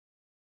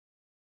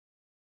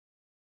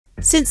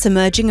Since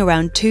emerging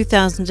around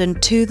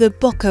 2002, the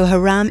Boko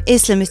Haram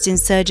Islamist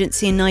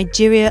insurgency in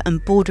Nigeria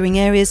and bordering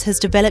areas has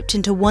developed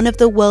into one of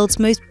the world's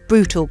most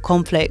brutal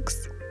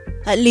conflicts.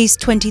 At least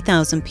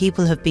 20,000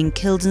 people have been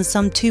killed and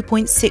some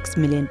 2.6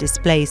 million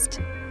displaced.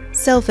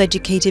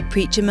 Self-educated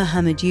preacher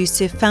Muhammad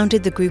Yusuf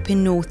founded the group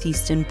in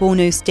northeastern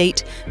Borno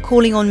state,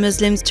 calling on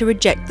Muslims to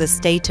reject the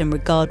state and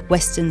regard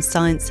Western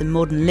science and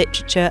modern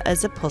literature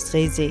as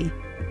apostasy.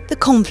 The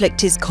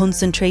conflict is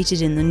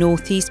concentrated in the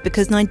northeast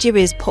because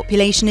Nigeria's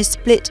population is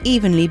split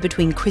evenly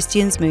between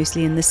Christians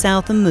mostly in the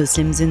south and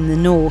Muslims in the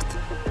north.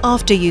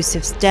 After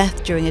Yusuf's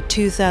death during a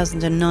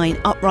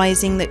 2009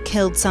 uprising that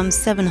killed some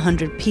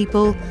 700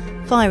 people,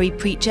 fiery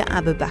preacher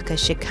Abubakar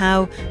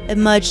Shekau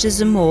emerged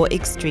as a more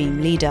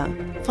extreme leader.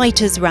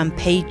 Fighters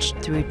rampaged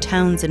through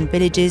towns and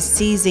villages,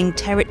 seizing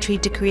territory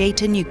to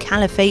create a new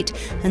caliphate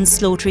and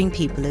slaughtering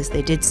people as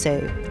they did so.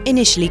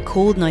 Initially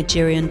called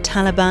Nigerian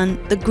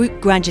Taliban, the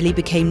group gradually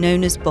became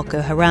known as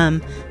Boko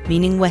Haram,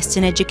 meaning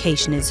Western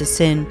education is a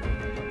sin.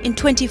 In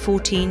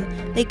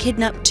 2014, they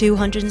kidnapped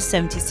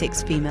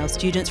 276 female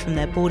students from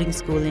their boarding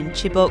school in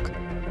Chibok,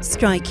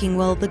 striking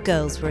while the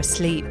girls were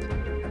asleep.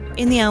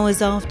 In the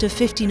hours after,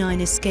 59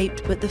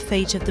 escaped, but the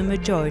fate of the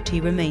majority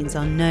remains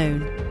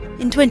unknown.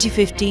 In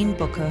 2015,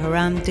 Boko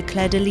Haram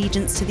declared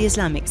allegiance to the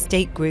Islamic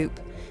State group.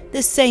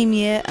 The same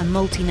year, a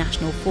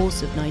multinational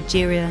force of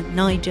Nigeria,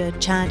 Niger,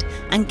 Chad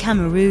and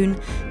Cameroon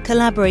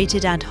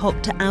collaborated ad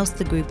hoc to oust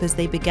the group as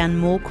they began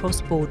more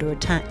cross-border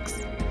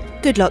attacks.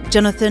 Goodluck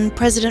Jonathan,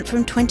 president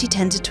from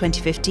 2010 to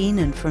 2015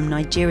 and from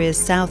Nigeria's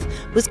south,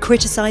 was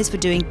criticised for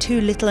doing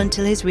too little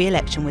until his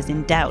re-election was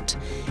in doubt.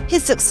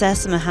 His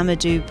successor,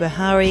 Muhammadu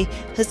Buhari,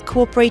 has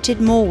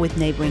cooperated more with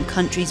neighbouring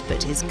countries,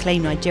 but his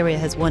claim Nigeria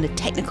has won a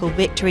technical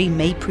victory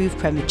may prove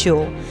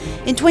premature.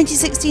 In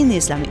 2016, the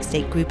Islamic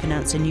State group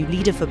announced a new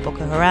leader for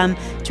Boko Haram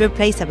to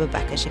replace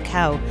Abubakar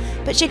Shekau,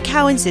 but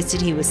Shekau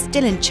insisted he was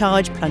still in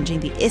charge, plunging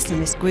the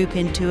Islamist group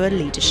into a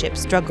leadership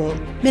struggle.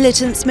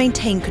 Militants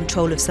maintain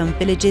control of some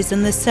villages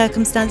and the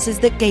circumstances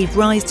that gave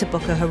rise to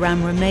Boko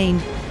Haram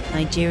remain.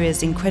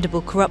 Nigeria's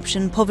incredible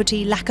corruption,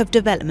 poverty, lack of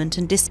development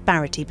and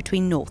disparity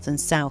between north and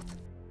south.